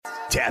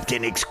Tapped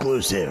in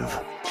exclusive.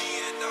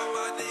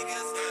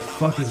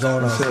 Fuck is going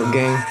on? What's up,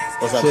 gang?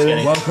 What's up,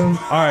 Skinny? Welcome.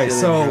 All right,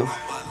 Chilling, so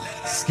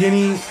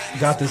Skinny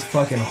got this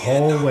fucking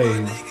whole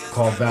wave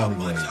called Valley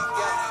Wave,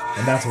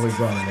 and that's what we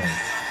brought him in.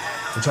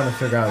 We're trying to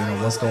figure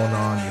out, what's going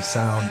on, your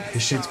sound.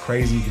 His shit's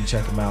crazy. You can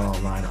check him out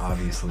online,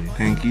 obviously.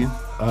 Thank you.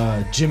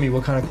 Jimmy,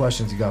 what kind of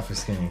questions you got for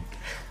Skinny?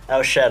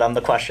 Oh shit, I'm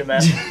the question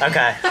man.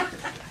 Okay.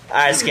 All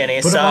right,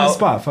 Skinny. Put him on the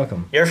spot. Fuck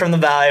him. You're from the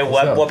Valley.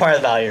 go. What part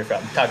of the Valley are you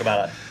from? Talk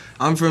about it.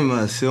 I'm from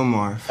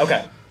Sylmar.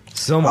 Okay.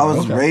 Silmar, I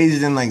was okay.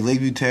 raised in like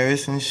Lakeview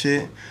Terrace and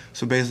shit.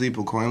 So basically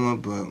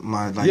Pacoima, but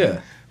my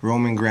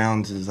roaming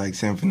grounds is like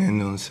San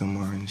Fernando and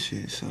Sylmar and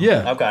shit. So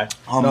Yeah. Okay.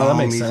 all No, my that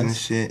makes homies and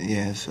sense. shit.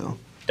 Yeah, so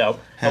Dope.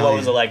 And Hell what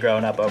was yeah. it like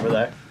growing up over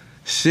there?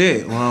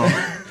 shit. Well,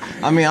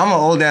 I mean, I'm an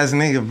old ass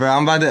nigga, bro.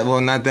 I'm about to,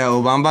 well, not that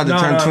old, but I'm about to No,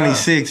 turn no, no.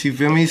 26. You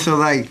feel me? So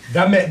like,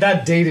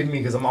 That dated me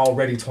because I'm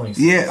already 26.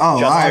 yeah. Oh,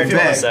 Just all right, turned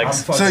bet.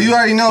 26. I'm So you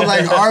already know,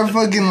 like our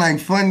fucking like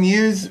fun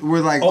years were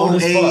like Old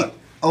as 08, fuck.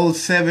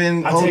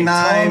 07, I take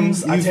 09.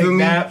 Tums, You I feel take me?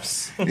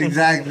 naps.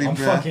 Exactly, I'm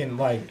bro. fucking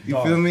like, You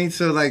dog, feel me?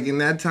 So like in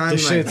that time,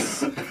 This like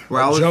shit's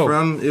where I was joke.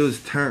 from, it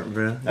was turnt,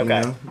 bro. You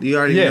Okay. know? You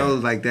already Yeah. know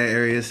like that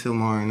area,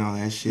 Sylmar and all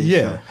that shit.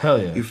 Yeah, so,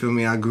 hell yeah. You feel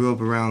me? I grew up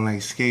around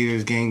like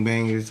skaters,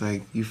 gangbangers,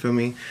 like you feel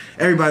me?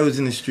 Everybody was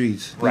in the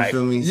streets. You Right.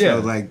 feel me? Yeah.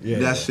 So like Yeah,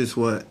 that's yeah. just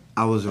what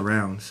I was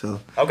around. So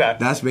Okay.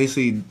 that's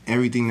basically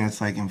everything that's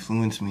like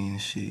influenced me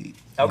and shit. you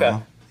Okay.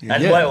 know? Yeah.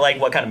 And Yeah.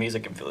 what kind of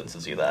music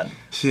influences you then?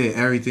 Shit,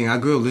 everything. I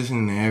grew up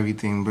listening to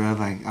everything, bro.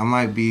 Like, I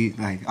might be,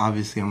 like,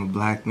 obviously I'm a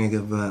black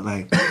nigga, but,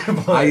 like,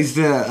 I used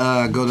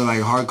to go to, like,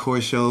 hardcore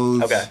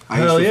shows. Okay. I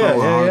used Hell to yeah,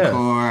 follow yeah, yeah.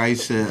 hardcore. I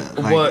used to,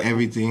 like,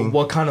 everything.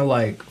 What kind of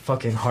like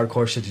fucking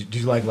hardcore shit did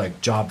you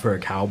like Job for a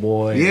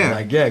Cowboy? Yeah.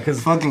 Like, yeah,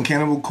 because Fucking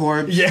Cannibal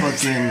Corpse, Yeah.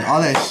 fucking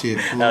all that shit.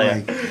 Fool. Hell yeah.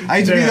 Like, I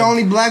used to be the Damn.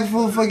 only black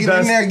fool fucking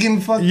That's- in there getting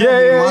fucked Yeah, up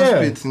in yeah, mosh yeah.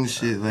 pits and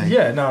shit. Like,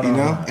 Yeah, no, you know,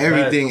 no.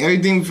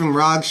 everything from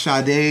rock,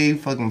 Sade,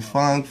 fucking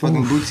funk,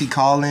 fucking Bootsy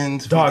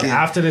Collins. dog, fucking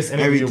after this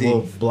interview, everything.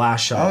 we'll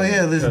blast Sade. Oh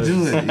yeah, let's do it.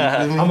 You feel me?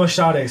 I'm a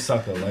Sade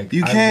sucker. Like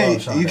You I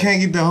can't love you Sade.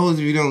 can't get the hoes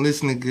if you don't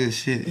listen to good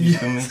shit. You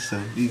feel me? Yes. So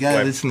you gotta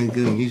Right. listen to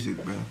good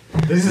music, bro.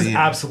 This is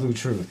Yeah. absolute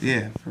truth.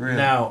 Yeah, for real.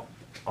 Now,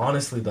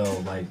 honestly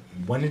though, like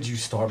when did you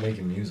start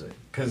making music?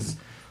 Because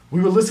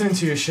we were listening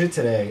to your shit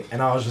today,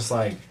 and I was just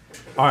like,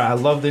 all right, I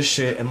love this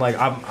shit, and like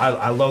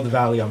I love the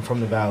Valley. I'm from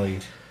the Valley,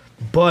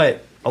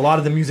 but a lot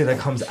of the music that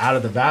comes out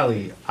of the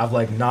Valley, I've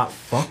like not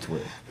fucked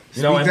with.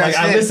 You know, Speak and like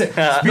that I shit. listen.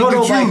 Speak No, the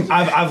like truth.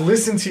 I've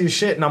listened to your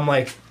shit, and I'm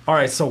like, all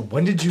right, so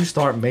when did you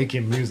start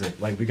making music?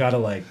 Like we gotta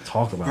like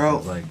talk about Bro.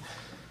 it. Like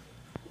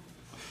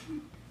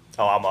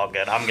Oh, I'm all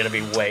good. I'm gonna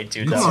be way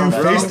too Come dumb. on,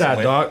 for bro. face this. that,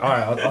 Wait. dog. All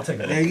right, I'll take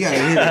Yeah, that. you gotta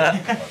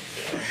hit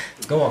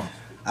it. Go on.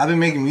 I've been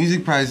making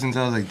music probably since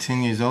I was like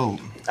 10 years old.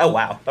 Oh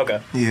wow.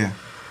 Okay. Yeah.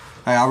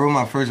 Like I wrote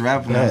my first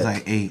rap when I was Right.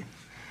 like 8.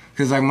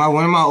 Cause like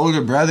one of my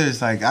older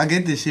brothers, like I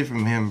get this shit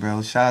from him,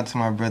 bro. Shout out to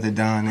my brother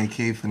Don,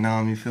 aka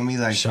Phenom. You feel me?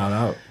 Like Shout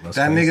out. That's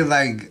that crazy. nigga,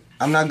 like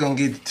I'm not gonna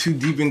get too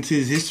deep into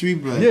his history,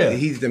 but Yeah.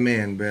 he's the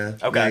man, bro.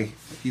 Okay. Like,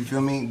 you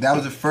feel me? That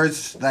was the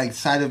first like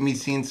sight of me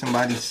seeing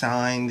somebody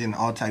signed and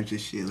all types of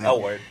shit. Like, Oh,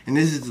 word. And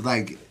this is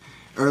like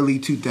early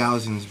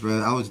 2000s,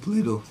 bro. I was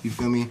little. You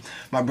feel me?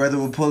 My brother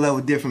would pull up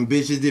with different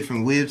bitches,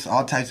 different whips,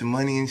 all types of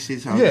money and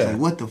shit. So I was Yeah. like,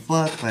 what the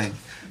fuck, like.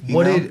 you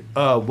What know? did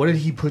what did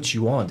he put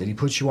you on? Did he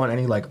put you on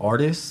any like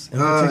artists in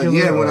particular?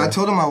 Yeah, when or- I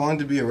told him I wanted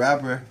to be a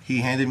rapper, he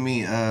handed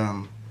me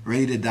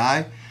 "Ready to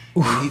Die,"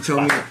 and he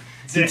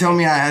told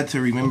me I had to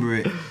remember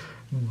it.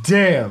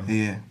 Damn,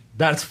 Yeah,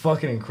 that's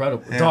fucking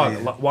incredible, Hell dog. yeah.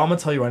 Well, I'm gonna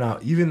tell you right now.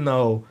 Even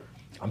though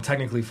I'm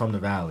technically from the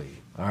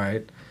Valley, all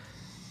right,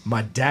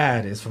 my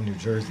dad is from New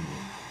Jersey,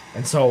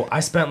 and so I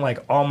spent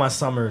like all my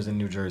summers in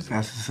New Jersey.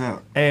 that's what's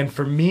up. And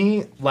for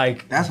me,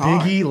 like That's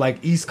Biggie, like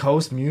East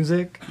Coast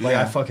music, like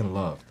Yeah. I fucking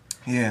loved.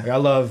 Yeah, Like I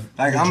love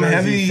like New I'm Jersey,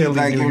 heavy, Philly,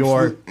 like New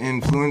York.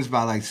 influenced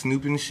by like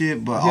Snoop and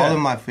shit. But Yeah. all of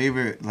my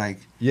favorite like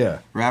Yeah.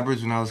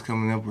 rappers when I was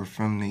coming up were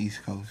from the East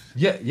Coast.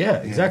 Yeah,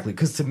 exactly.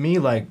 Because to me,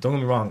 like, don't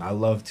get me wrong, I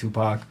love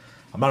Tupac.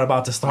 I'm not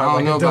about to I start don't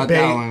like know a about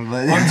debate. that one,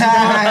 but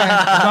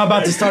I'm not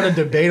about to start a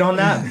debate on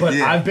that, but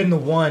Yeah. I've been the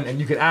one, and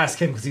you could ask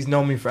him because he's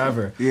known me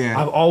forever. Yeah.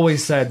 I've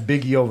always said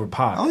Biggie over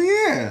Pac. oh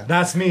yeah.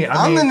 That's me.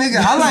 I'm mean, the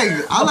nigga.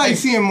 I like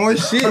seeing more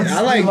shit.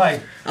 I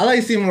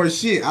like seeing more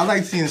shit. I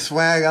like seeing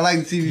swag. I like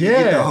to see if you can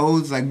get Yeah. the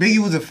hoes. Like Biggie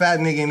was a fat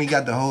nigga and he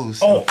got the hoes.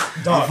 So Oh,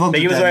 I dog. fuck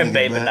Biggie with was that wearing nigga,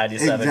 Bape in bro.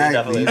 97, he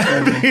Exactly.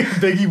 definitely-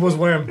 Biggie was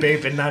wearing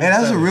Bape in 97. Hey,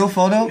 that's a real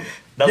photo.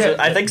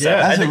 I think so. Yeah,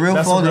 I That's a think, real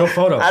That's photo. a real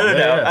photo. I don't know.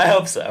 Yeah, yeah. I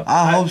hope so.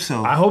 I hope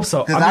so. I hope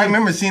so. Because I I, mean-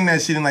 remember seeing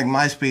that shit in like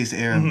MySpace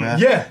era, bro.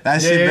 Yeah. That Yeah,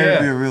 shit yeah, better yeah.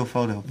 be a real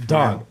photo. for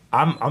Dog,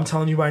 real. I'm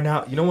telling you right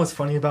now. You know what's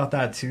funny about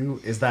that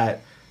too is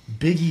that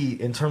Biggie,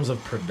 in terms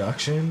of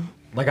production,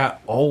 like I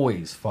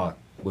always fuck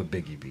with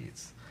Biggie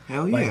beats.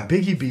 Hell yeah. Like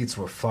Biggie beats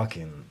were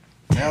fucking.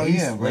 Hell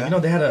yeah, bro. Like, you know,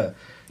 they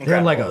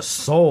had like a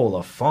soul,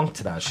 a funk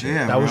to that shit.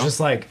 Yeah, that was bro. just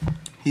like.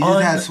 He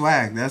just had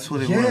swag. That's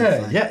what it was. Yeah,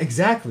 Like, yeah,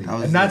 exactly. That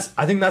was And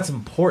I think that's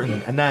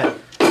important. And that,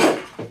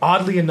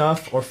 oddly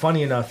enough or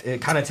funny enough,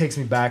 it kind of takes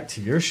me back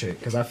to your shit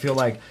because I feel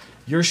like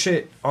your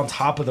shit on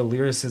top of the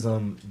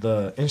lyricism,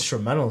 the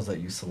instrumentals that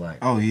you select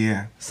Oh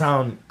yeah,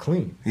 sound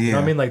clean. yeah. You know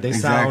what I mean? Like they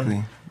exactly.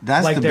 sound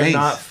That's like the they're base.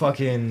 not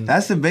fucking.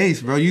 That's the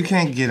base, bro. You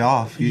can't get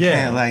off. You Yeah.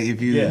 can't like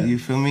if you Yeah. you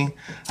feel me.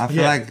 I feel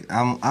Yeah. like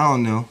I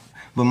don't know,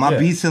 but my Yeah.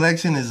 beat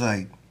selection is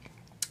like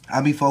I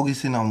be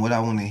focusing on what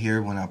I want to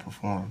hear when I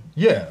perform.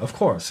 Yeah, of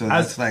course. So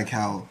that's like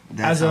how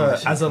that's as how my a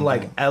shit as a come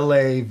like out.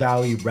 LA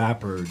Valley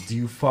rapper, do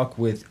you fuck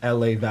with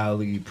LA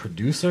Valley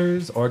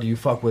producers or do you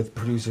fuck with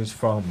producers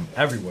from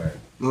everywhere?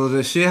 Well,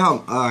 the shit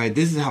how alright,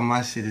 this is how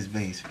my shit is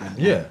based, bro.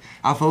 Yeah.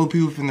 I follow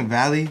people from the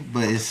valley,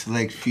 but it's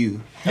like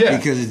few. Yeah.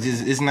 Because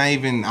it's not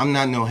even. I'm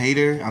not no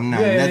hater. I'm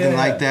not Yeah, nothing yeah,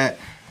 like yeah. that.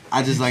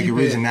 I just like keep it-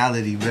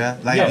 originality, bro.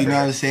 Like Yeah, you for know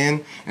what sure. I'm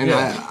saying? And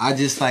Yeah. I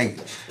just like.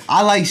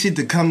 I like shit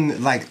to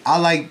come. Like I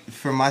like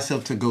for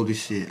myself to go to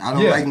shit. I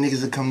don't Yeah. like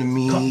niggas to come to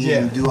me Yeah.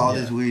 and do all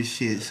Yeah. this weird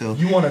shit. So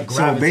You wanna So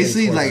gravitate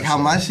basically, towards like that how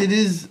shit. my shit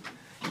is.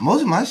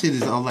 Most of my shit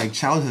is all like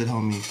childhood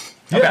homies.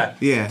 Okay.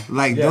 Yeah,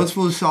 like Yeah. those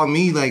fools saw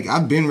me. Like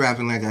I've been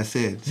rapping, like I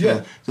said. So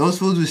Yeah. those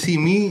fools would see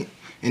me,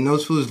 and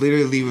those fools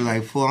literally were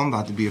like, "Fool, I'm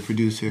about to be a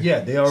producer." Yeah,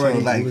 they already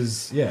like, it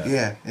was yeah.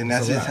 Yeah, and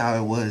that's It's a just wrap.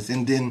 how it was.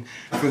 And then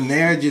from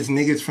there, just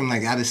niggas from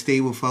like out of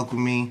state would fuck with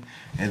me,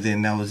 and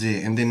then that was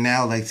it. And then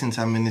now, like since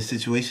I'm in the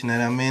situation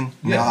that I'm in,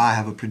 Yeah. now I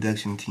have a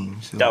production team.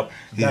 So Dope.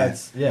 yeah.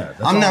 That's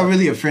I'm not all-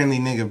 really a friendly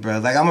nigga, bro.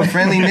 Like I'm a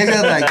friendly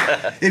nigga. Like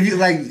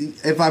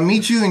if I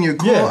meet you and you're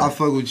cool, Yeah. I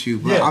fuck with you.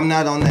 But Yeah. I'm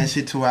not on that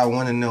shit to where I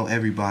want to know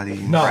everybody.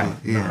 and No,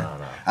 shit. no, yeah. no.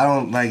 I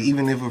don't like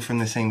even if we're from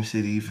the same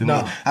city. You feel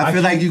No, me? I I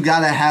feel like keep- you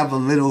gotta have a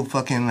little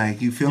fucking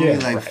like you feel Yeah,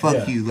 me? Like right, fuck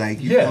yeah. you,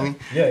 like you Yeah, feel me?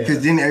 yeah, yeah.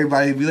 Because then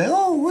everybody be like,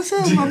 oh, what's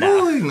up, my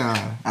boy? Nah,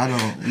 I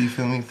don't. You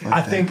feel me? Fuck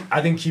I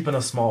that. think keeping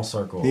a small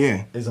circle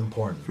Yeah. is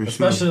important, For sure.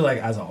 especially like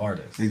as an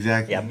artist.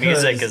 exactly. Yeah,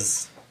 music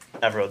is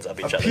everyone's up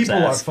each other's People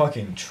are ass.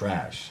 fucking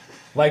trash.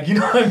 Like you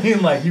know what I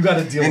mean? Like you got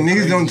to deal. And with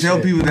niggas don't crazy tell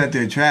shit. people that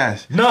they're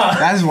trash. Nah.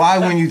 That's why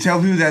when you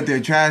tell people that they're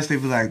trash, they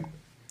be like,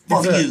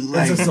 fuck It's a, you.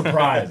 Like, it's a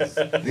surprise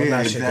when Yeah,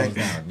 that shit exactly.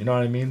 goes down. You know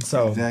what I mean?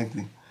 So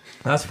exactly.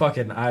 that's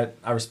fucking. I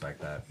respect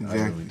that. I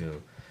Exactly. really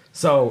do.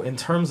 So in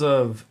terms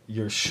of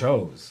your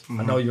shows,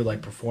 I know you're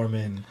like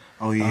performing.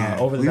 Oh yeah,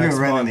 over the we've next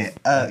been running month,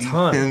 it up. a You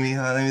ton. feel me?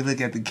 Hold on, let me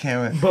look at the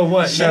camera. But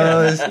what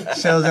Shows,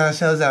 shows on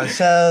shows on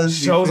shows.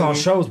 you shows feel on me?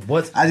 shows?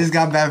 What I just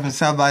got back from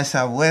South by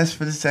Southwest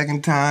for the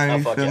second time. Oh,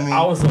 You fuck feel yeah. me?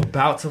 I was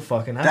about to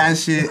fucking ask. That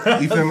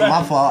shit. You feel me?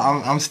 My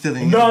fault. I'm still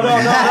in. No, no,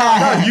 no,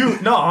 no, no.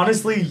 You no.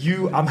 Honestly,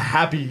 I'm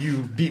happy you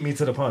beat me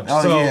to the punch.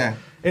 Oh, so, yeah.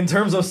 in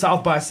terms of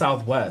South by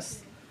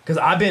Southwest, because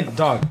I've been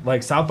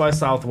like South by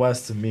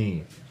Southwest to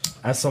me,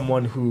 as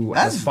someone who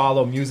has That's-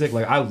 followed music,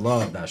 like I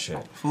love that shit.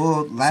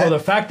 Full. So the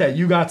fact that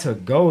you got to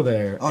go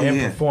there Oh, and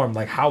yeah. perform,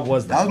 like how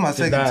was that? that was my Did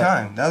second that-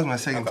 time. That was my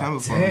second time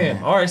before.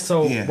 Damn. All right.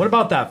 So Yeah. what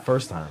about that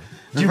first time?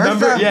 Do The you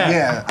first remember? time?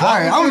 Yeah. All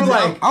right. I'm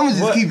like, gonna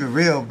just what- keep it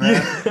real, bro.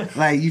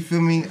 Like you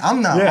feel me?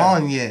 I'm not Yeah.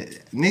 on yet.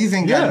 Niggas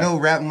ain't got Yeah. no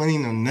rap money,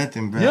 no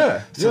nothing, bro.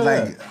 Yeah, So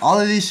yeah. like all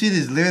of this shit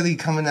is literally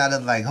coming out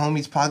of like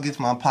homies'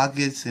 pockets, my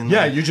pockets, and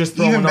Yeah, like, you just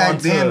even throwing back on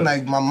to- then,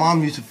 like my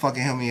mom used to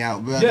fucking help me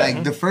out, bro. Yeah.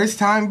 Like the first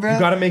time, bro. You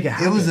gotta make it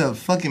It was happen. a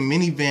fucking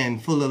minivan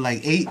full of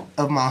like 8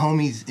 of my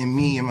homies and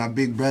me and my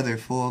big brother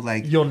full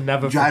like You'll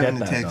never driving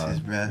forget to that, Texas,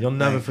 dog. bro. You'll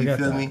never Like, forget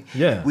you feel that. me?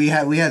 Yeah.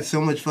 We had so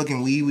much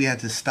fucking weed, we had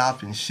to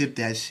stop and ship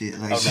that shit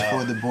like Oh, no.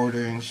 before the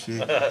border and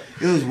shit.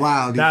 It was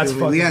wild. You That's feel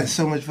me? We fucking- had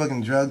so much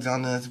fucking drugs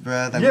on us,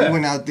 bro. Like Yeah. we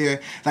went out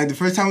there. Like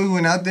the first time we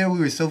went out there, we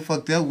were so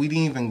fucked up. We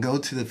didn't even go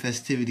to the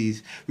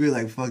festivities. We were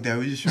like, fuck that.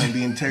 We're just trying to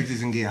be in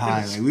Texas and get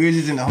high. Like we were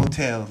just in the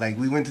hotel. Like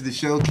we went to the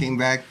show, came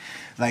back,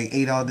 like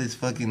ate all this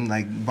fucking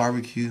like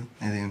barbecue,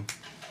 and then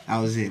that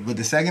was it. But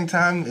the second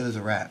time, it was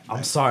a wrap.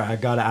 I'm sorry. I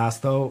gotta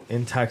ask though.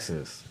 In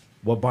Texas,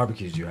 what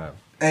barbecues do you have?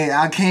 Hey,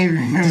 I can't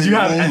remember. Did you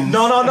have names.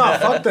 no?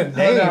 Fuck the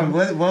Hold on, name.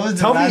 what was the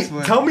Tell me, last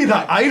one? tell me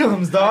the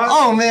items, dog.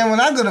 Oh man,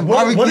 when I go to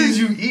barbecue, what did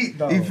you eat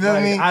though? You feel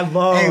Like, me? I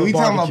love. Hey, we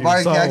talking about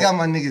barbecue. so I got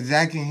my nigga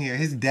Zach in here.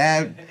 His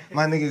dad,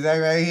 my nigga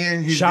Zach right here.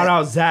 His shout dad-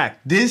 out Zach.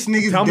 This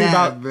nigga's Tell me dad,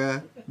 about-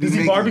 bruh. Does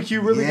he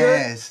barbecue really good?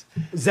 Yes.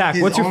 Zach,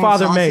 His what's your own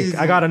father sauces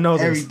make? I gotta know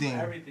this. Everything.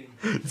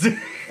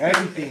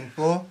 Everything,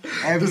 fool.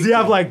 Everything. Does he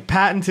have like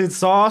patented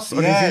sauce, or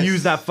does Yes. he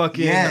use that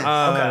fucking Yes.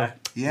 Okay.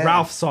 Yes.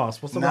 Ralph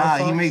sauce? What's the Ralph Nah,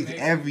 sauce? he makes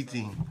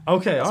everything.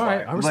 Okay, all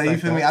right, I But respect you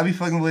feel that. me? I be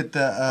fucking with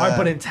the All right,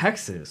 but in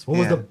Texas, what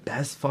was yeah. the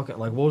best fucking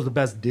like? What was the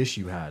best dish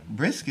you had?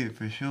 brisket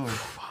for sure.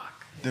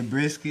 The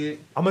brisket.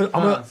 I'm gonna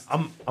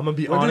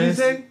be What did he honest.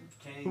 say?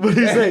 What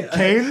did he say?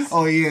 Canes?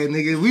 Oh yeah,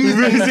 nigga. We was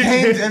eating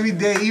canes every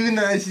day, even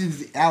though that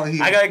shit's out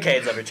here. I got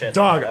Canes every chance.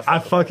 Dog, I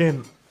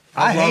fucking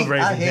I love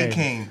Raising I hate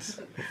Cane's. canes.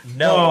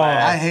 No Oh. way.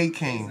 I hate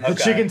canes. The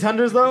Okay. chicken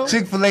tenders though?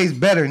 Chick-fil-A's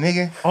better,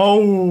 nigga.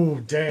 Oh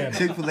damn.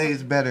 Chick-fil-A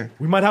is better.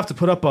 We might have to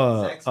put up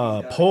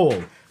a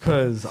poll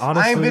because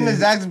honestly, I ain't been to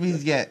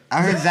Zaxby's yet.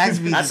 I heard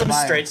Zaxby's That's is some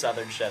fire. straight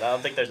southern shit. I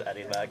don't think there's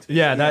any Max.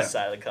 Yeah, on that. this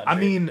side of the country. I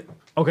mean,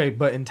 okay,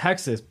 but in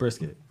Texas,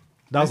 brisket.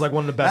 That was like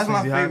one of the best That's my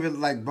things you had. favorite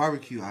like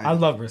barbecue item. I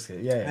love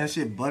brisket. Yeah. yeah. that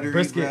shit buttery,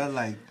 Brisket. bro.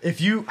 Like, If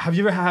you have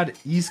you ever had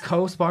East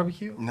Coast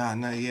barbecue? nah,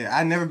 not yet.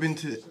 I never been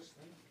to.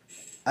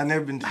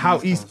 How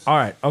East East? Coast. All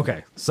right,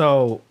 okay.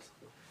 So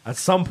at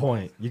some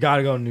point you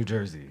gotta go to New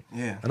Jersey.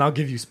 Yeah. And I'll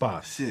give you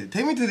spots. Shit,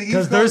 take me to the East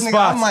Because Coast, there's nigga.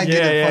 spots. I might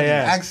get a fucking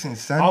yeah. accent,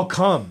 son. I'll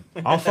come.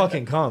 I'll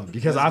fucking come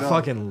because Let's I go.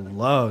 fucking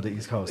love the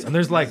East Coast, and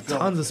there's like Let's go.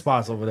 tons of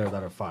spots over there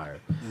that are fire.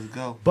 Let's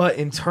go. But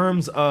in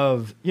terms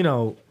of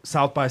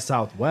South by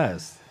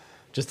Southwest,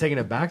 just taking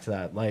it back to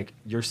that, like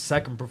your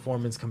second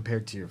performance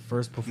compared to your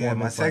first performance. Yeah,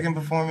 my like- second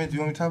performance. You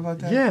want me to talk about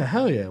that? Yeah,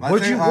 hell yeah. My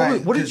What did you second-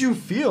 alright, what did 'cause- you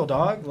feel,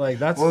 dog? Like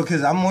that's Well,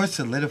 because I'm more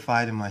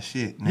solidified in my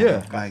shit now.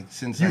 Yeah. Like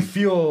since you like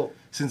feel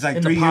since like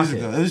in the 3 years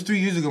pocket. ago. It was 3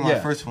 years ago my Yeah.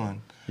 first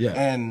one. Yeah.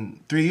 And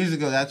 3 years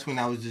ago, that's when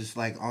I was just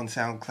like on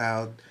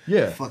SoundCloud.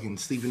 Yeah. Fucking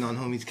sleeping on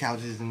homies'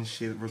 couches and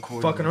shit,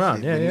 recording. Fucking and around,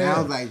 shit. yeah, But yeah,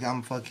 now, yeah. like,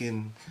 I'm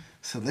fucking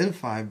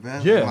solidified, bro.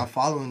 Yeah. Like, my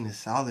following is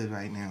solid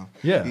right now.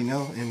 Yeah. You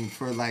know, and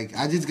for like,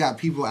 I just got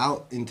people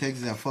out in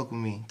Texas that fuck with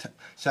me.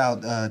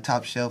 Shout out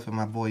Top Shelf and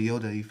my boy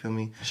Yoda, you feel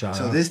me? Shout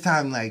so out. this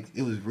time, like,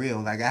 it was real.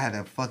 Like, I had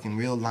a fucking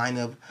real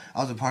lineup.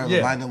 I was a part of Yeah.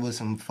 a lineup with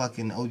some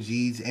fucking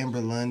OGs,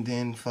 Amber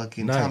London,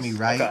 fucking Nice. Tommy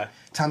Wright. Okay.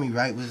 Tommy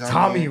Wright was on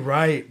Tommy there.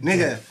 Wright.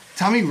 Nigga,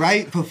 Tommy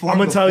Wright performed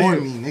I'ma tell before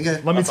you- me,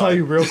 nigga. Let me tell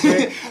you real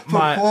quick.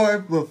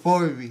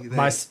 Before me.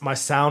 Like, My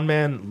sound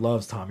man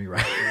loves Tommy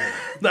Wright.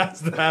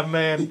 that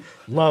man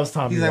loves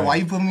Tommy he's Wright. like, why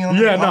you put me on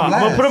Yeah, on no, I'm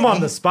blast, gonna put him on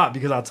nigga? the spot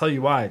because I'll tell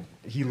you why.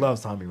 He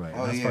loves Tommy Wright.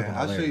 Oh, That's yeah. fucking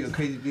I'll show you a hilarious.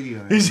 crazy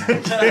video.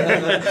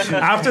 Right now.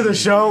 After the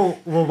show,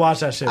 we'll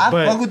watch that shit. I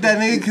but fuck with that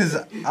nigga because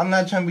I'm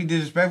not trying to be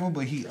disrespectful,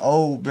 but he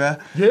old, bruh.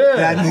 Yeah.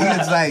 That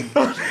nigga's like,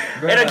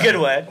 In a good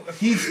way.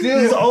 he's still,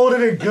 he's old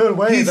in a good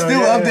way. he's though. still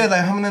Yeah, up yeah.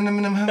 there like,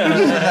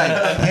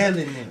 like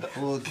killing it,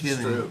 full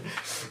killing it.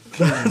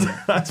 That's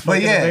But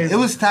fucking yeah, amazing.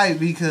 it was tight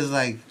because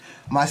like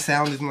my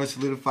sound is more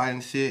solidified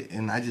and shit,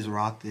 and I just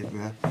rocked it,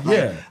 bro. Like,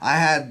 Yeah. I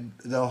had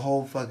the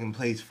whole fucking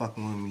place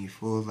fucking with me,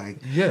 full like,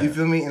 Yeah. you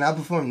feel me? And I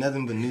performed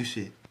nothing but new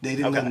shit. They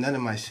didn't know Okay. none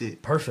of my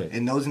shit. Perfect.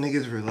 And those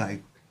niggas were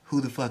like,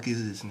 who the fuck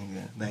is this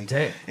nigga? Like,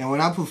 Damn. and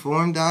when I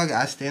perform, dog,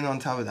 I stand on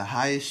top of the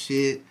highest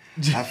shit.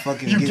 I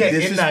fucking You get get in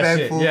that shit.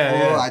 disrespectful. Yeah,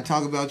 fool. yeah. I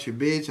talk about your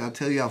bitch. I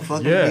tell you I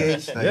fucking Yeah,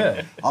 bitch. Like,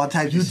 yeah. all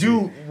types You of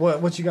do shit.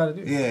 what you got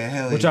to do. Yeah,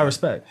 hell Which yeah. I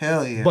respect.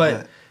 Hell yeah.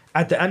 But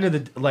at the end of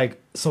the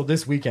so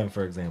this weekend,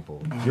 for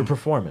example, you're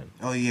performing.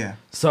 oh yeah.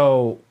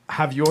 So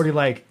have you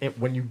already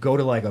when you go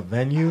to like a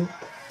venue,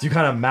 do you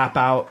kind of map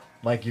out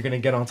like you're gonna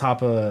get on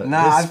top of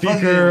Nah, this I speaker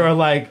fucking- or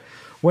like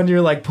when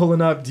you're like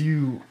pulling up? Do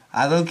you?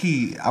 I low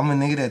key, I'm a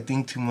nigga that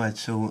think too much,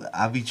 so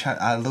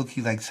I low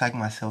key like psych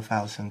myself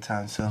out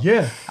sometimes. So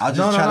Yeah. I'll just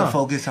No, try no. to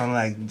focus on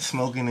like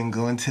smoking and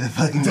going to the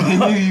fucking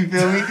venue. You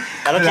feel me?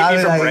 That'll And keep I'll you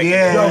be from like, breaking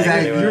yeah, it. Yo,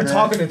 exactly, you're bro.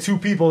 talking to two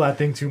people that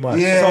think too much.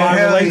 Yeah, so I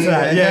hell relate to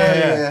that. yeah, Yeah,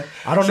 hell yeah. yeah.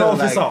 I don't So, know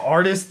if it's an like-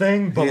 artist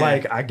thing, but Yeah.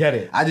 like I get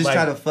it. I just like,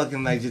 try to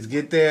fucking like just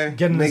get there,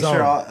 Get in the make sure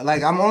zone.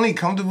 like I'm only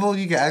comfortable.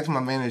 You can ask my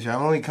manager.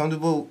 I'm only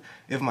comfortable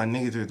if my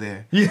niggas are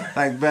there. Yeah.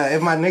 Like, bro,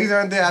 if my niggas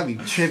aren't there, I be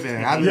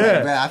tripping. I be Yeah.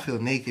 like, bro, I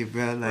feel naked,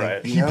 bro. Like,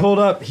 Right. you He know? pulled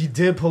up. He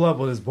did pull up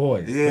with his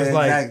boys. Yeah, It's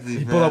like, exactly,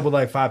 He bro. pulled up with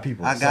like 5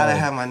 people. I gotta so-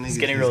 have my niggas.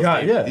 Skinny there. real-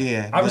 God, yeah,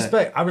 Yeah, I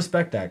but-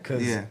 respect that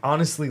because Yeah.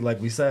 honestly,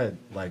 like we said,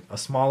 like a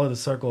smaller the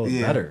circle is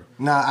Yeah. better.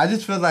 Nah, I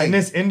just feel like In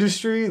this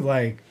industry,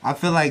 like I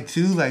feel like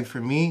too, like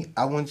for me,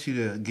 I want you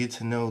to get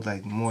to know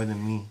like more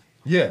than me,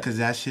 yeah, cause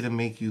that shit'll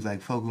make you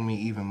like fuck with me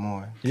even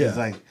more. 'Cause, Yeah.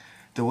 like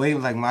the way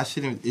like my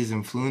shit is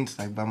influenced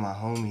like by my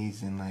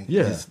homies and like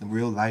Yeah. just the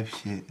real life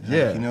shit. Like,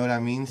 Yeah. you know what I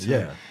mean? So,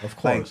 Yeah, of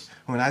Like course.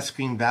 when I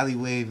scream Valley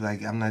Wave,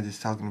 like I'm not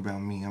just talking about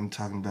me. I'm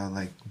talking about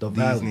like The these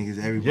Valley. niggas,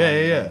 everybody. Yeah,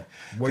 yeah, yeah. Like,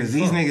 Where Cause you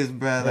these from? niggas,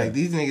 bruh, Yeah. like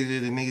these niggas are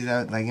the niggas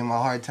that like in my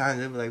hard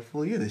times. They be like,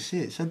 "Fool, you're the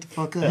shit. Shut the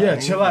fuck up." Yeah,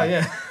 nigga." chill out, Like,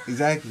 yeah.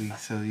 Exactly.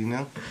 So you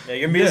know. Yeah,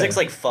 your music's Yeah.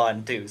 like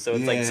fun too, so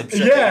it's like Yeah. some shit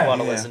that you want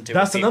to Yeah. listen to.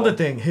 That's with another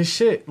people. thing. His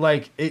shit,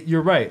 like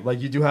you're right.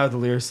 Like you do have the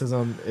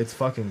lyricism. It's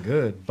fucking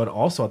good, but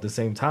also at the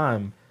same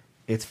time,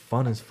 it's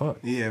fun as fuck.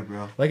 Yeah,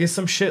 bro. Like it's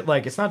some shit.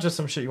 Like it's not just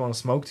some shit you want to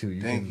smoke to.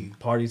 You Thank can you.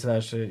 party to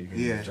that shit. You can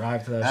Yeah.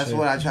 drive to that That's shit.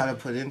 what I try to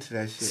put into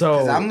that shit. So-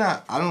 Cause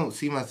I don't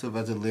see myself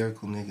as a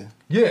lyrical nigga.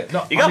 Yeah,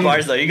 no, You got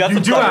bars, though. You got You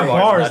some do clever have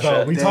bars on bars that though.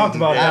 shit. We Thank talked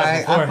you. about that I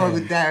fuck beforehand.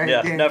 with that right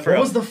Yeah, there. no, for What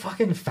real. was the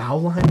fucking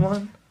foul line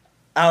one?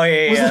 Oh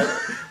yeah, yeah.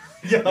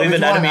 Yeah, Leave which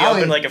an one? enemy I open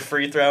would- like a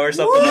free throw or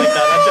something like that.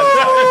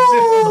 That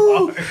shit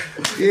was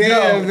hard.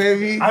 Yeah, Yo,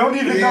 baby. I don't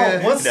even Yeah.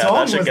 know what Yeah, song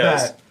that shit was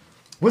goes. that.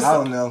 What's I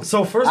don't know.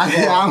 So first of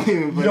all, I don't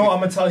even you know,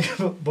 I'm gonna tell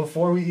you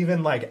before we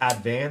even like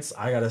advance.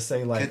 I gotta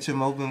say like, Catch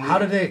 'em open. how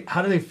do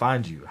they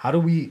find you? How do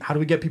we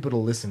get people to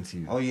listen to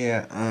you? Oh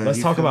yeah. Let's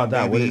you talk feel about me,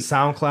 that. What baby? is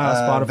SoundCloud,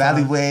 Spotify?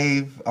 Valley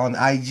Wave on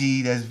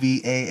IG. That's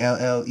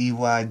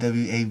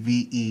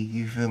VALLEYWAVE.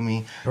 You feel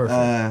me?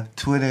 Perfect.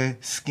 Twitter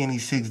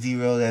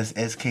Skinny60. That's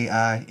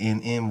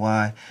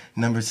SKINNY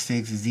number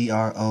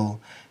 6ZRO.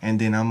 And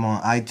then I'm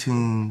on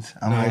iTunes.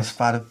 I'm Nice.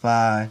 on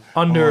Spotify.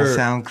 Under- I'm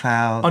on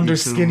SoundCloud. Under you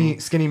feel me?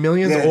 Skinny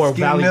Millions Yeah, or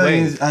Skinny Valley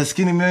Millions, Wave?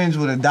 Skinny Millions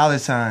with a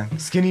 $sign.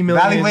 Skinny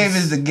Millions. Valley Wave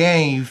is the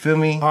game, you feel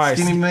me? All right,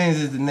 Skinny Sk- Millions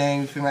is the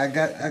name, you feel me? I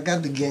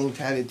got the game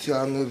tatted too. I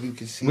don't know if you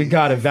can see We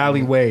got it.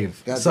 Valley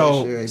Wave. Got that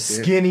So shit right there.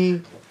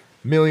 Skinny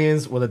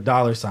Millions with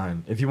a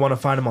 $sign. If you want to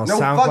find him on No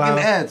SoundCloud.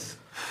 fucking ads.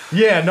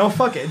 Yeah, no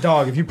fucking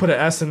dog. If you put an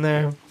S in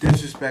there,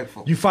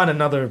 Disrespectful. you find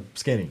another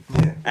Skinny.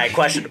 Yeah. Hey,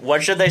 question: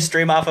 what should they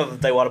stream off of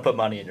if they want to put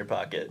money in your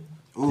pocket?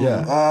 Ooh,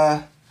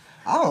 Yeah.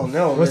 I don't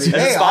know. What's really.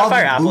 your- Is it They all Spotify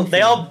or be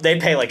Apple? goofy. They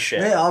pay like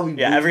shit. They all be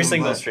yeah, every goofing,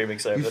 single but streaming You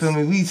service. feel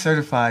me? We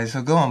certified,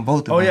 so go on both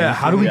of them. Oh yeah, you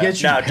how feel do we me?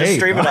 get you No, paid? just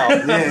stream it bro? all.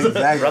 Yeah,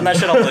 exactly. Run that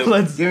shit on loop.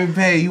 Let's Give me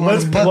paid. You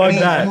let's want to book plug me?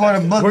 that. You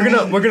want to book we're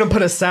me? gonna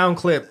put a sound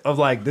clip of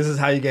like this is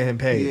how you get him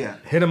paid. Yeah.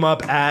 Hit him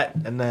up at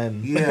and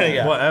then Yeah.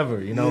 Yeah.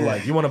 whatever. You know, Yeah.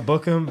 like you want to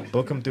book him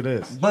through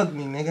this. Book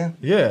me, nigga.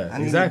 Yeah, I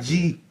need exactly. a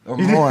G or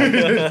more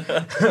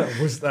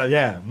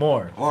Yeah,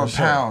 more or a for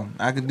sure. pound.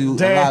 I could do a lot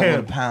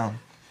Damn. with a pound.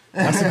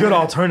 That's a good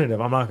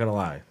alternative. I'm not gonna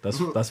lie.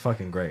 That's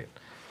fucking great.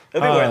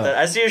 It'll be worth it.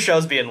 I see your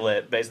shows being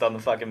lit based on the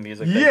fucking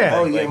music. thing. Yeah.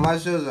 Oh Like, yeah, my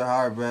shows are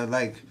hard, bro.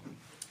 Like,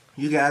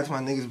 you can ask my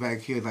niggas back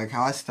here, like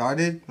how I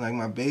started, like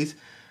my bass.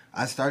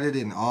 I started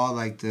in all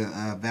like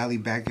the Valley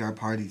backyard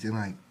parties and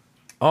like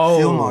Oh,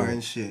 Fillmore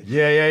and shit.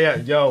 Yeah.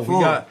 Yo, Fool,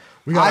 we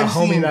got a I've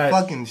homie seen that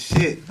fucking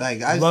shit.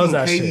 Like I've loves seen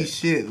that crazy shit.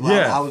 shit while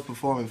Yeah. I was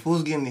performing.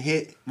 Fools getting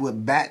hit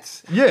with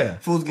bats. yeah.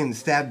 Fools getting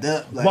stabbed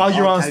up. Like, While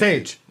you're all on types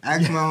stage. of-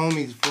 Ask my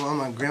homies, fool. I'm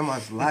my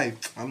grandma's life.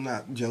 I'm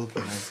not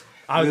joking. Like,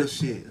 I- real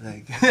shit.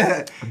 Like,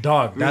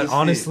 Dog, Real that shit.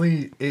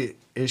 honestly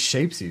it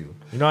shapes you.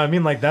 You know what I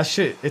mean? Like that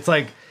shit. It's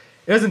like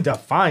it doesn't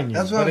define you.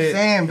 that's what I'm but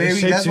saying, it baby.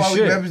 shapes That's your why we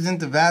shit. represent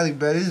the Valley,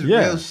 bro. This is Yeah.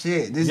 real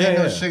shit. This Yeah, ain't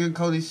no yeah.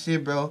 sugar-coated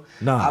shit, bro.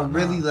 Nah, I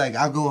really like.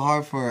 I go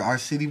hard for our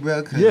city,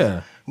 bro. Cause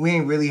Yeah. we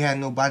ain't really had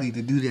nobody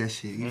to do that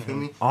shit. You feel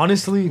me?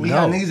 Honestly, We no.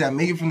 got niggas that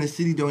make it from the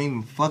city don't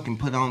even fucking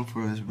put on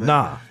for us, bro.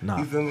 Nah.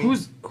 You feel me?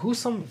 Who's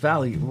some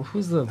valley?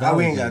 Who's the Nah, valley?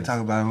 we ain't gotta dude?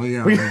 talk about it. We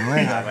ain't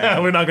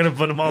gotta. We're not gonna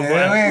put them on Yeah,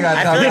 blast. we ain't gotta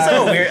I talk feel like about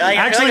so it. weird. Like, I feel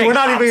Actually, like we're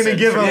not even gonna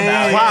give them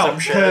them clout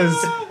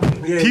because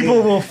Yeah, people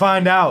yeah. will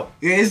find out.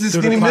 Yeah, it's the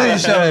through Skinny the clout. Million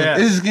show. Yeah.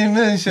 It's the Skinny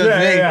Million show. Yeah,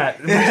 today. yeah.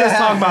 We're just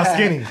talking about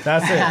skinny.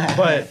 That's it.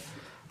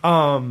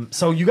 But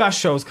so you got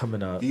shows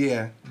coming up.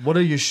 Yeah. What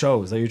are your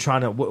shows that you're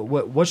trying to?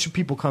 What should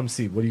people come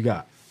see? What do you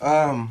got?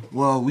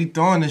 Well, we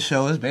throwing the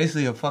show. It's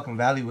basically a fucking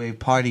Valley Wave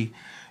party.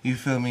 You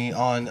feel me?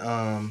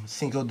 On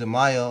Cinco de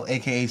Mayo,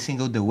 aka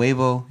Cinco de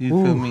Huevo. You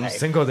feel me?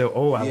 Cinco de.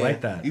 Oh, I Yeah.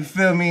 like that. You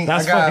feel me?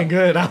 That's I got, fucking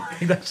good. I like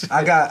that shit.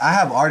 I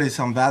have artists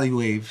on Valley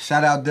Wave.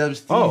 Shout out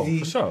Dubs Oh, Steezy.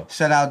 for sure.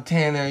 Shout out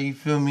Tanner. You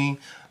feel me?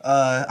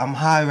 I'm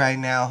high right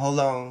now. Hold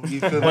on. You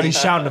feel me? But he's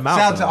shouting them out.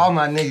 Shout out though. to all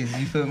my niggas.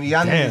 You feel me?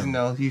 Y'all Damn. niggas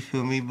know. You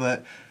feel me?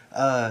 But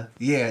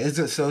yeah,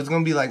 it's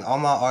gonna be like all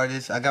my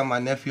artists. I got my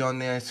nephew on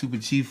there, Super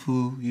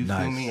Chifu. You feel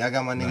Nice. me? I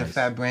got my nigga Nice.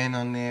 Fat Brand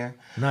on there.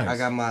 Nice. I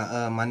got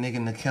my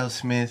nigga Nikel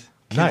Smith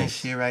killing Nice.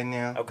 shit right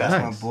now. Okay.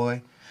 That's Nice. my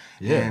boy.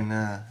 Yeah.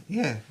 And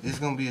yeah, it's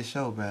gonna be a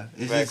show, bro.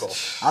 It's Very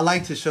just cool. I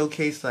like to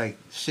showcase like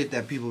shit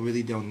that people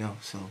really don't know.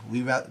 So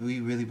we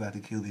really about to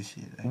kill this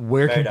shit. Like,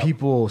 Where Very can dope.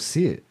 people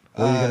see it?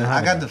 Where are you gonna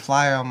have I got it the at?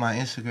 flyer on my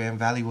Instagram,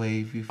 Valley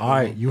Wave. You feel All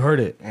right, me? you heard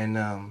it. And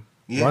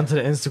yeah. Run to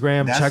the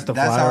Instagram, That's- check the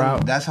that's flyer on,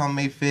 out. That's on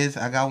May 5th.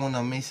 I got one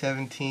on May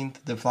 17th.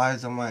 The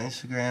flyer's on my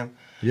Instagram.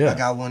 Yeah. I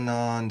got one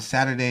on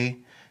Saturday.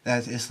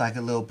 It's like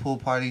a little pool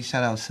party.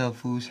 Shout out Self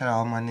Food. Shout out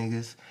all my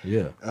niggas.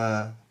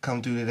 Yeah.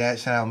 Come through to that.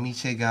 Shout out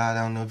Miche God.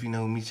 I don't know if you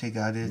know who Miche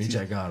God is.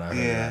 Miche God, I heard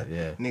yeah. that,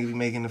 yeah. Nigga be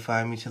making the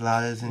fire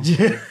micheladas and shit.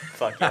 Yeah.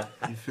 Fuck yeah.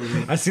 You feel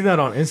me? I seen that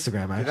on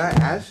Instagram Did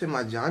actually. I ask for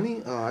my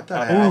Johnny? Oh, I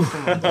thought I asked for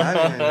my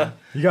Johnny. Man.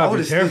 You I gotta be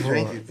would've still careful.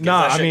 drank it. Nah, Gives that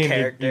I shit mean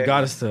character. you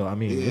gotta still. I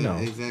mean, you Yeah, know,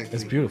 exactly.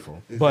 it's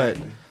beautiful. But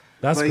Exactly.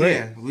 that's But great.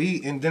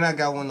 yeah, and then I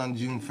got one on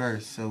June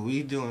 1st. So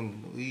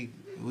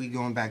we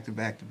going back to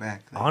back to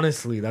back. Like,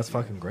 Honestly, that's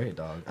fucking great,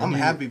 dog. I I'm mean,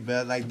 happy,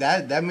 bro. Like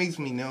that makes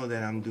me know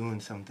that I'm doing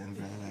something,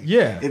 bro. Like,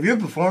 Yeah. If you're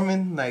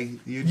performing, like,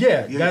 you're,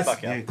 Yeah, you're, that's-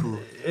 Fuck yeah. you're cool.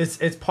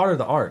 It's part of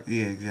the art.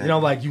 Yeah, exactly. You know,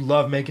 like you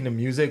love making the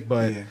music,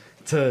 but Yeah.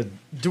 to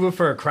do it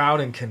for a crowd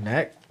and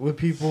connect with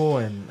people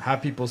and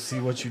have people see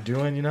what you're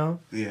doing, you know,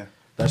 Yeah,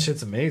 that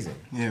shit's amazing.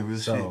 yeah, real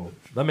So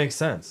that makes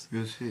sense. shit.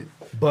 Real shit.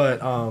 But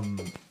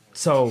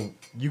so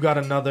you got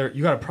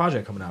a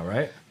project coming out,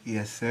 right?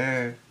 Yes,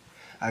 sir.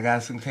 I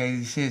got some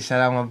crazy shit. Shout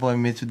out my boy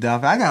Mitchell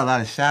Dolphin. I got a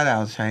lot of shout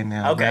outs right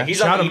now. Okay, bruh. he's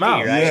Shout on him the EP,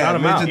 out. right? Yeah, Shout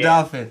him Mitchell out. Yeah.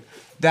 Dolphin.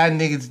 That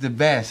nigga's the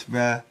best,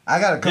 bruh. I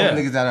got a couple Yeah.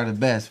 niggas that are the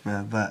best,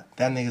 bruh, but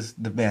that nigga's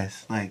the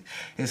best. Like,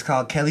 it's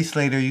called Kelly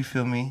Slater, you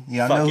feel me?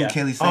 Y'all Fuck know yeah. who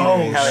Kelly Slater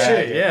Oh is, Hell right?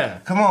 shit, yeah.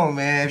 Come on,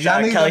 man. If Shout y'all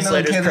out niggas Kelly don't know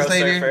Slater's Kelly Pro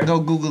Slater, Surfer. go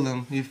Google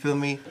him. You feel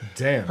me?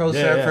 Damn. Pro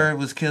yeah, Surfer yeah.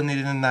 was killing it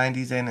in the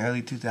 90s and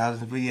early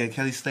 2000s. But yeah,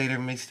 Kelly Slater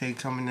mixtape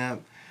coming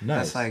up. Nice.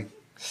 That's like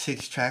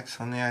 6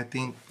 tracks on there, I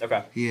think.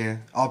 Okay. Yeah,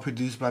 all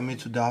produced by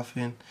Mitchell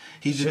Dolphin.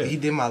 Shit. He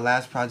did my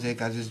last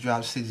project. I just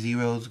dropped 6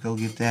 zeros. Go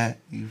get that.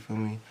 You feel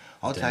me?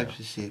 All Damn. types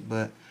of shit.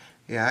 But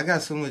yeah, I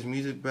got so much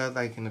music, bro.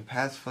 Like in the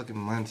past fucking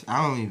months,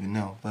 I don't even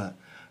know, but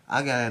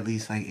I got at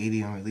least like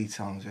 80 unreleased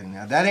songs right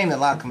now. That ain't a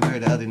lot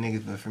compared to other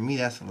niggas, but for me,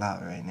 that's a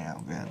lot right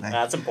now, bro. Like,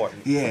 That's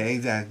important. yeah,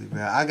 exactly,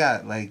 bro. I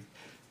got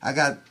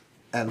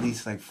at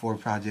least like 4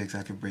 projects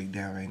I could break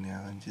down right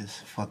now and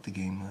just fuck the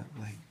game up.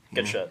 Like, you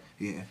Good know? shit.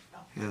 Yeah,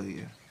 hell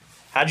yeah.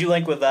 How'd you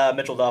link with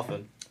Mitchell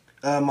Dolphin?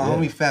 My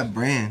homie Fat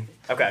Brand.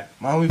 Okay.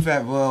 My homie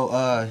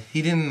Fat,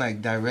 he didn't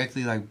like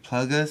directly like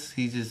plug us.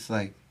 He just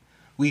like,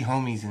 we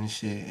homies and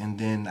shit. And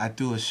then I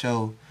threw a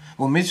show.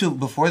 Well, Mitchell,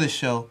 before the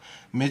show,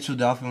 Mitchell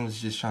Dolphin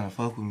was just trying to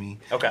fuck with me.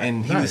 Okay.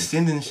 And he was Nice.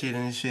 sending shit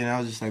and I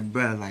was just like,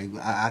 bruh, like,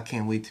 I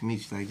can't wait to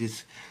meet you. Like,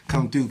 just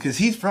come through. Because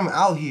he's from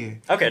out here.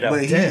 Okay, dope.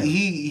 But Damn.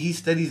 he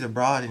studies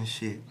abroad and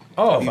shit.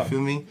 Oh, You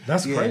feel me?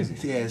 That's Yeah,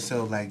 crazy. Yeah,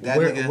 so, like, that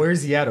nigga...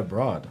 Where's he at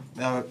abroad?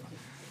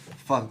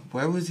 Fuck,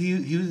 where was he?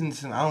 He was in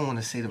some, I don't want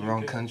to say the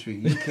wrong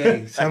country.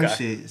 UK, some Okay.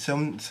 shit.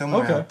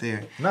 Somewhere Okay. out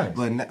there. Nice.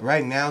 But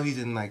right now he's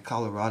in like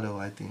Colorado,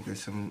 I think, or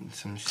some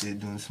shit,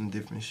 doing some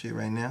different shit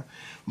right now.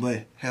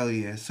 But hell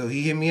yeah. So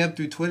he hit me up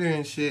through Twitter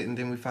and shit, and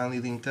then we finally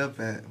linked up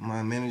at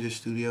my manager's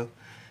studio,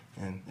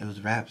 and it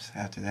was raps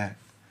after that.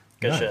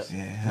 Good Nice. shit.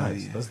 Yeah, hell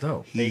Nice. yeah. That's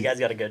dope. Yeah, you guys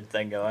got a good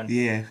thing going.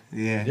 Yeah.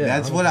 Yeah,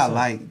 That's what I 100%.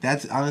 like.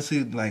 That's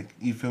honestly, like,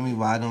 you feel me,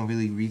 why I don't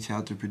really reach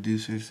out to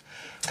producers.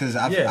 Because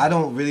Yeah. I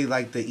don't really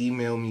like the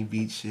email me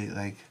beat shit.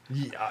 Like,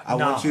 I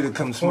want you to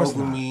come smoke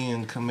with me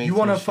and come make You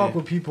want to some fuck shit.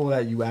 with people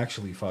that you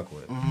actually fuck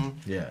with. Hmm.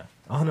 Yeah,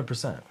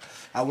 100%.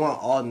 I want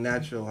all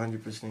natural,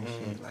 100%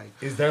 shit. Like,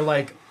 Is there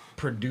like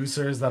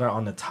producers that are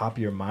on the top of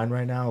your mind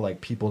right now, like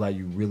people that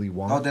you really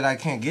want? oh, that I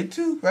can't get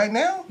to right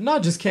now?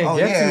 Not just can't Oh,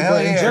 get yeah, to, hell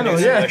but in yeah, general,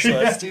 dude. yeah. Wish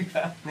list.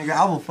 Nigga,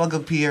 I will fuck a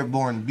Pierre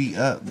Bourne beat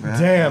up, bro.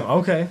 Damn.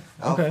 Okay.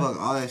 I'll Okay.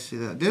 fuck all that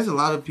shit up. There's a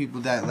lot of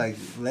people that, like,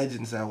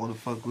 legends that I want to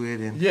fuck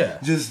with, and Yeah.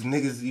 just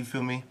niggas, you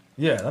feel me?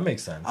 Yeah, that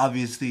makes sense.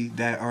 Obviously,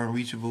 that aren't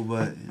reachable,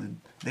 but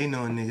they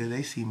know a nigga,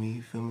 they see me,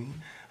 you feel me?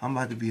 I'm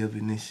about to be up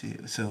in this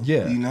shit, so,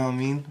 Yeah. you know what I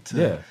mean? So,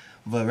 Yeah.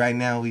 But right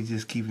now, we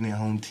just keeping it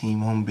home team,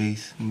 home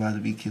base. I'm about to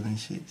be killing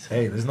shit. So.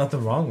 Hey, there's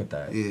nothing wrong with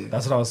that. Yeah.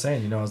 That's what I was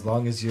saying. You know, as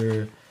long as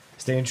you're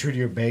staying true to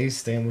your base,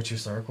 staying with your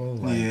circle,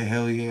 like Yeah,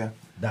 hell yeah.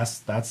 that's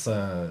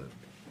the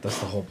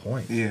whole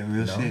point. Yeah, real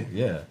you know? shit.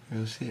 Yeah.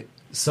 Real shit.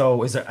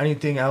 So, is there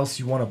anything else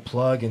you want to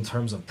plug in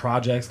terms of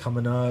projects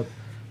coming up,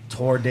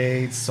 tour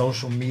dates,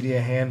 social media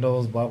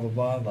handles, blah blah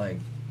blah? Like,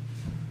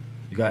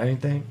 you got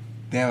anything?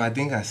 Damn, I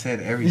think I said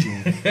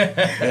everything.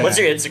 What's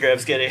your Instagram,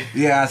 Skinny?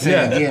 Yeah, I said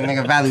Yeah. it again,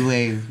 nigga, Valley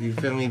Wave. You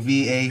feel me?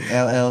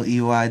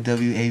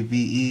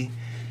 VALLEYWAVE.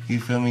 You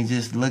feel me?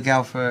 Just look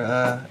out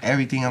for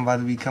everything I'm about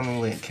to be coming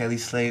with. Kelly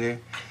Slater.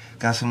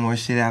 Got some more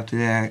shit after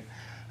that.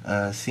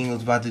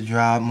 Singles about to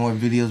drop, more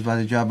videos about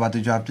to drop. About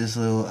to drop this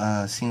little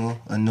single,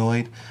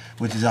 Annoyed,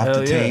 which is off Hell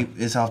the yeah. tape.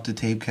 It's off the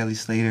tape, Kelly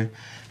Slater.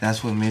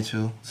 That's with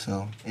Mitchell.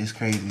 So it's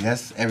crazy.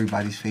 That's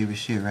everybody's favorite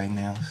shit right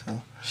now. So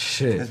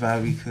Shit. that's about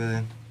to be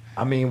good.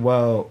 I mean,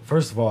 well,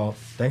 first of all,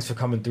 thanks for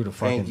coming through to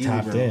fucking Thank you,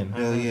 Tapped bro. In.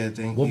 Hell yeah,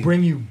 thank We'll you.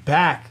 bring you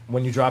back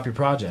when you drop your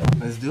project.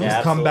 Let's do it. Yeah.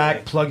 Just come Absolutely.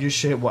 back, plug your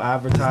shit, we'll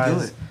advertise.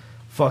 Let's do it.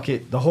 Fuck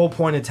it. The whole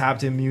point of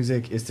Tapped In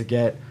Music is to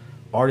get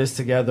artists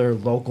together,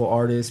 local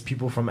artists,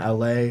 people from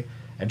LA,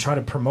 and try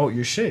to promote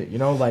your shit. You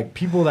know, like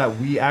people that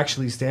we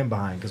actually stand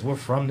behind because we're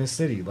from this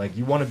city. Like,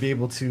 you want to be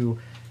able to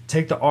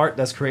take the art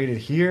that's created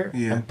here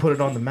Yeah. and put it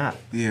on the map.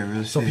 Yeah,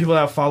 real So shit. people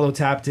that follow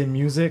Tapped In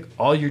Music,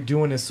 all you're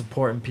doing is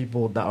supporting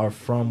people that are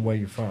from where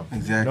you're from.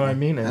 Exactly. You know what I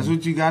mean? That's And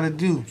what you gotta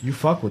do. you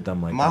fuck with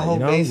them like My that. whole you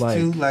know? base like,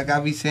 too, like I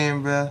be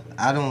saying, bruh,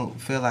 I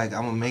don't feel like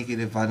I'm gonna make it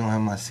if I don't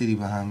have my city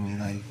behind me.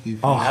 Like, you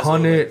feel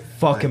me?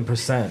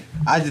 100%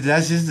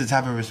 That's just the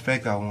type of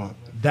respect I want.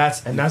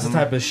 That's the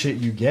type of shit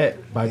you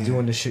get by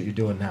doing the shit you're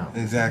doing now.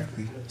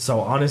 Exactly.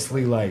 So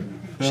honestly, like,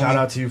 Feel shout me?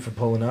 out to you for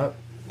pulling up.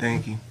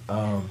 Thank you.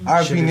 R.I.P.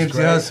 RP Nipsey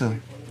Hussle.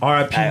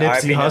 R.I.P. Hey,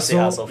 Nipsey RIP Nipsey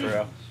Hussle. Hussle for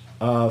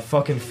real.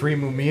 Fucking free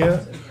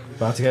Mumia.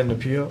 About to get an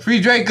appeal. Free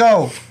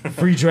Draco.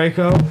 Free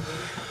Draco.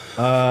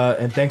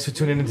 And thanks for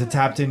tuning into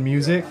Tapped In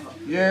Music.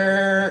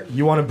 Yeah.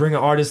 You want to bring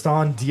an artist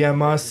on,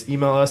 DM us,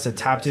 email us at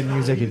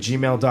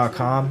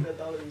tappedinmusic@gmail.com.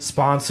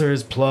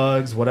 Sponsors,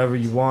 plugs, whatever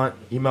you want,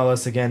 email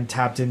us again,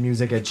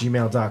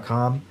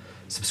 tappedinmusic@gmail.com.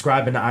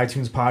 Subscribe in the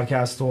iTunes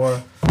podcast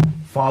store.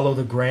 Follow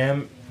the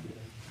gram.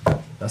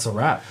 That's a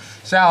wrap.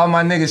 Shout out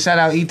my nigga. Shout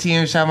out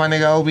ETM. Shout out my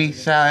nigga Obi.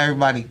 Shout out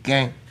everybody.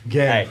 Gang.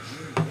 Gang. Hey.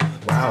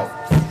 Wow.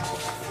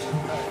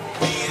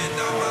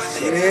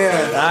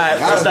 Yeah. Alright,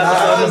 first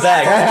episode in the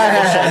bag.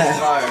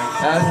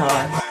 That's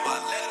hard.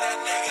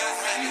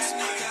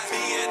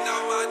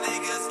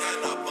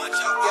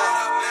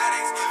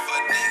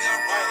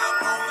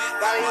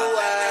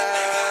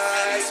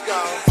 Let's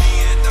go.